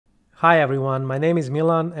Hi everyone, my name is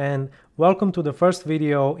Milan and welcome to the first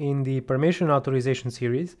video in the permission authorization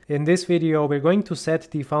series. In this video, we're going to set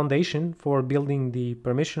the foundation for building the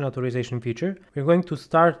permission authorization feature. We're going to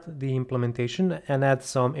start the implementation and add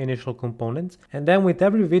some initial components. And then with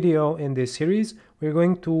every video in this series, we're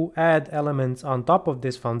going to add elements on top of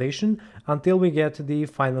this foundation until we get the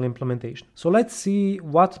final implementation. So let's see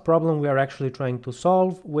what problem we are actually trying to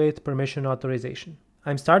solve with permission authorization.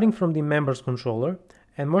 I'm starting from the members controller,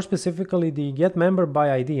 and more specifically the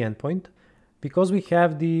getMemberById endpoint, because we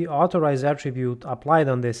have the authorize attribute applied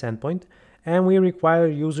on this endpoint, and we require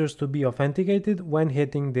users to be authenticated when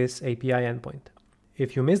hitting this API endpoint.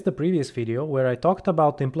 If you missed the previous video where I talked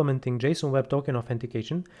about implementing JSON Web Token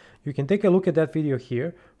authentication, you can take a look at that video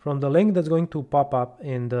here from the link that's going to pop up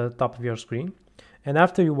in the top of your screen. And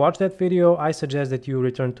after you watch that video, I suggest that you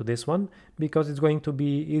return to this one because it's going to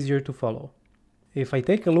be easier to follow. If I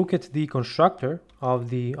take a look at the constructor of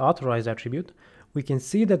the authorize attribute, we can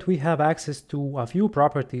see that we have access to a few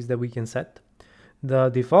properties that we can set. The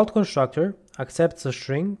default constructor accepts a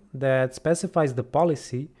string that specifies the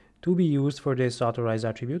policy to be used for this authorize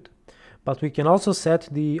attribute, but we can also set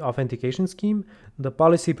the authentication scheme, the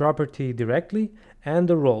policy property directly, and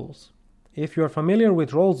the roles. If you are familiar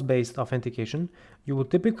with roles-based authentication, you will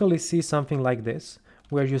typically see something like this,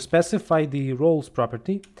 where you specify the roles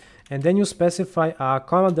property, and then you specify a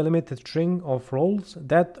comma delimited string of roles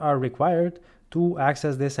that are required to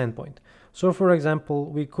access this endpoint. So for example,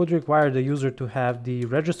 we could require the user to have the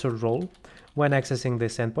registered role when accessing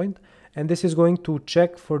this endpoint, and this is going to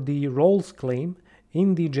check for the roles claim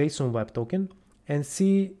in the JSON Web Token and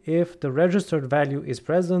see if the registered value is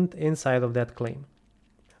present inside of that claim.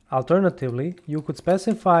 Alternatively, you could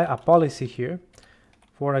specify a policy here.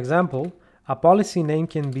 For example, a policy name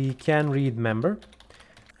can be canReadMember,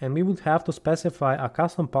 and we would have to specify a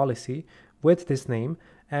custom policy with this name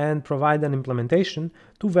and provide an implementation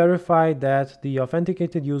to verify that the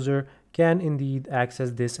authenticated user can indeed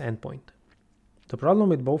access this endpoint. The problem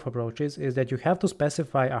with both approaches is that you have to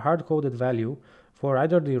specify a hard-coded value for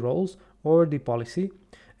either the roles or the policy,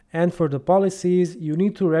 and for the policies you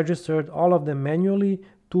need to register all of them manually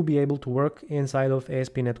to be able to work inside of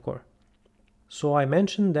ASP.NET Core. So I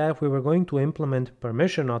mentioned that we were going to implement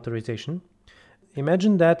permission authorization.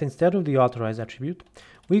 Imagine that instead of the authorize attribute,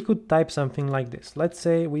 we could type something like this. Let's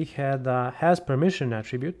say we had a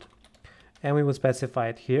HasPermissionAttribute, and we would specify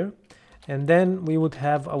it here. And then we would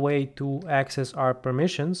have a way to access our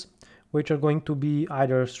permissions, which are going to be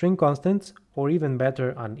either string constants or even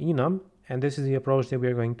better an enum. And this is the approach that we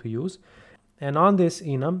are going to use. And on this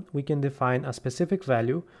enum, we can define a specific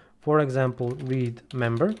value, for example, read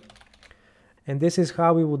member. And this is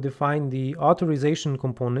how we would define the authorization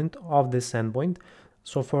component of this endpoint.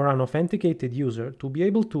 So for an authenticated user to be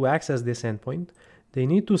able to access this endpoint, they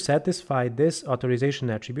need to satisfy this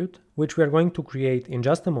authorization attribute, which we are going to create in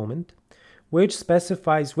just a moment, which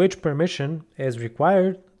specifies which permission is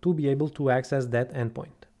required to be able to access that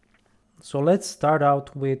endpoint. So let's start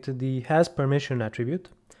out with the HasPermissionAttribute.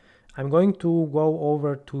 I'm going to go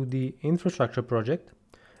over to the infrastructure project,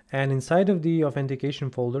 and inside of the authentication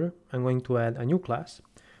folder, I'm going to add a new class,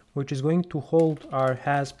 which is going to hold our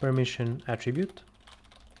HasPermissionAttribute.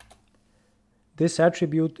 This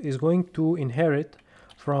attribute is going to inherit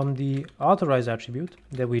from the authorize attribute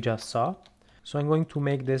that we just saw. So I'm going to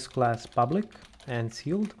make this class public and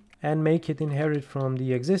sealed and make it inherit from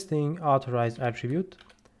the existing authorized attribute.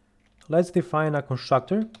 Let's define a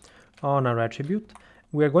constructor on our attribute.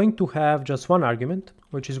 We are going to have just one argument,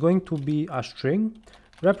 which is going to be a string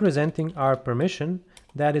representing our permission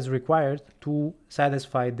that is required to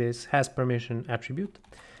satisfy this HasPermissionAttribute.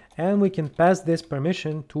 And we can pass this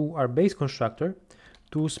permission to our base constructor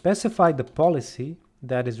to specify the policy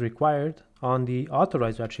that is required on the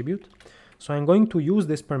authorized attribute. So I'm going to use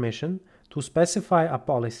this permission to specify a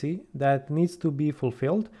policy that needs to be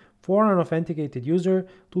fulfilled for an authenticated user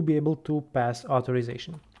to be able to pass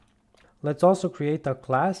authorization. Let's also create a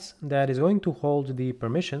class that is going to hold the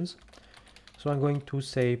permissions. So I'm going to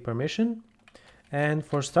say permission, and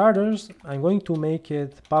for starters, I'm going to make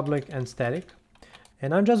it public and static.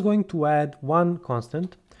 And I'm just going to add one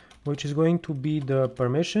constant, which is going to be the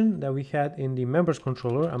permission that we had in the members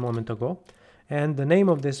controller a moment ago. And the name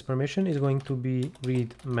of this permission is going to be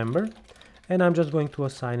read member, and I'm just going to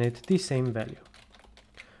assign it the same value.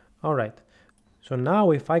 All right, so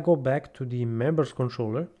now if I go back to the members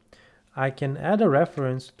controller, I can add a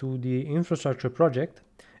reference to the infrastructure project,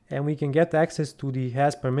 and we can get access to the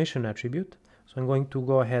HasPermissionAttribute. So I'm going to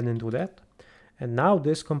go ahead and do that. And now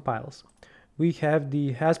this compiles. We have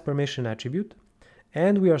the HasPermissionAttribute,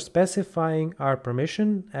 and we are specifying our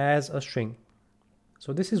permission as a string.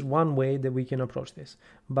 So this is one way that we can approach this.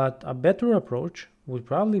 But a better approach would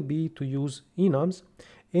probably be to use enums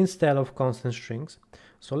instead of constant strings.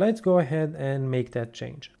 So let's go ahead and make that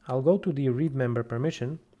change. I'll go to the read member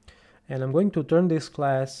permission, and I'm going to turn this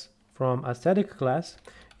class from a static class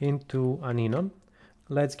into an enum.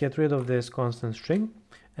 Let's get rid of this constant string,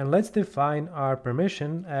 and let's define our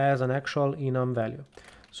permission as an actual enum value.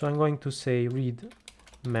 So I'm going to say read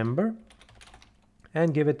member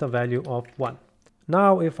and give it a value of 1.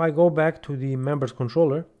 Now if I go back to the members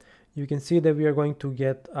controller, you can see that we are going to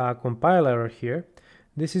get a compile error here.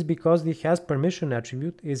 This is because the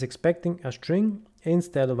HasPermissionAttribute is expecting a string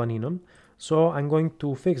instead of an enum. So I'm going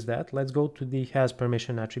to fix that. Let's go to the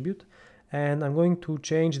HasPermissionAttribute, and I'm going to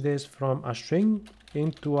change this from a string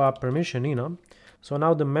into a permission enum. So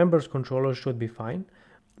now the members controller should be fine,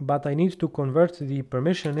 but I need to convert the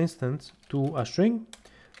permission instance to a string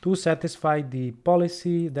to satisfy the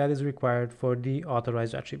policy that is required for the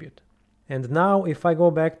authorized attribute. And now if I go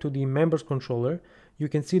back to the members controller, you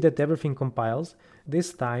can see that everything compiles.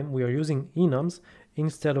 This time we are using enums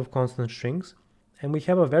instead of constant strings, and we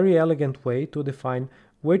have a very elegant way to define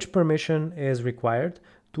which permission is required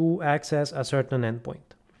to access a certain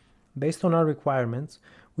endpoint. Based on our requirements,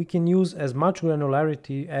 we can use as much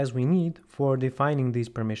granularity as we need for defining these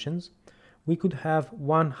permissions. We could have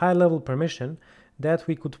one high-level permission that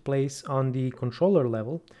we could place on the controller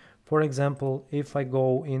level. For example, if I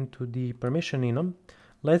go into the permission enum,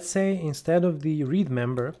 let's say instead of the read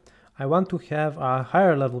member, I want to have a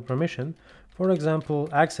higher level permission, for example,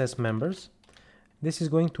 access members. This is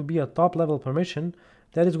going to be a top level permission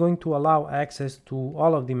that is going to allow access to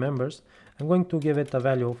all of the members. I'm going to give it a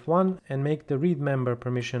value of 1 and make the read member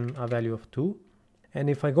permission a value of 2.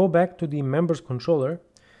 And if I go back to the members controller,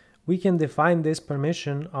 we can define this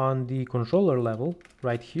permission on the controller level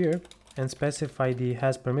right here and specify the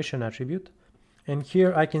HasPermissionAttribute. And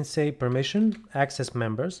here I can say permission access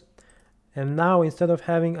members. And now instead of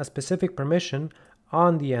having a specific permission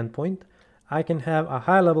on the endpoint, I can have a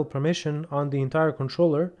high level permission on the entire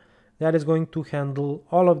controller that is going to handle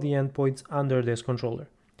all of the endpoints under this controller.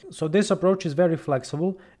 So this approach is very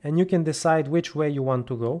flexible, and you can decide which way you want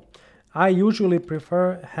to go. I usually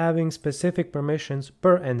prefer having specific permissions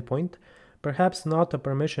per endpoint, perhaps not a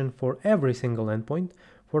permission for every single endpoint.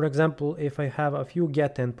 For example, if I have a few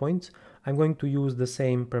get endpoints, I'm going to use the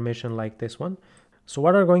same permission like this one. So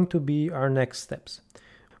what are going to be our next steps?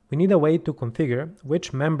 We need a way to configure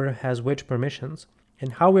which member has which permissions,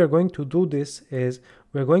 and how we are going to do this is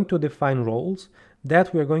we're going to define roles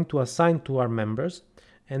that we are going to assign to our members,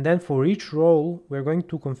 and then for each role we're going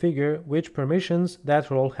to configure which permissions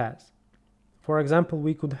that role has. For example,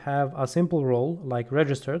 we could have a simple role like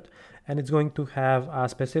registered, and it's going to have a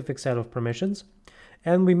specific set of permissions.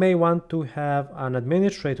 And we may want to have an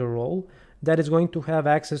administrator role that is going to have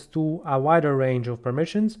access to a wider range of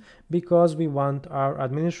permissions because we want our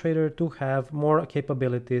administrator to have more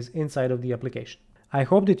capabilities inside of the application. I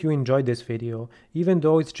hope that you enjoyed this video, even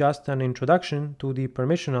though it's just an introduction to the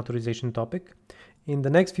permission authorization topic. In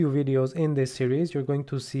the next few videos in this series, you're going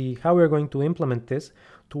to see how we're going to implement this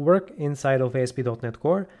to work inside of ASP.NET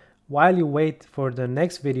Core. While you wait for the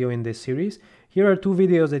next video in this series, here are 2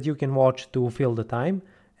 videos that you can watch to fill the time.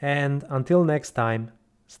 And until next time,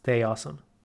 stay awesome.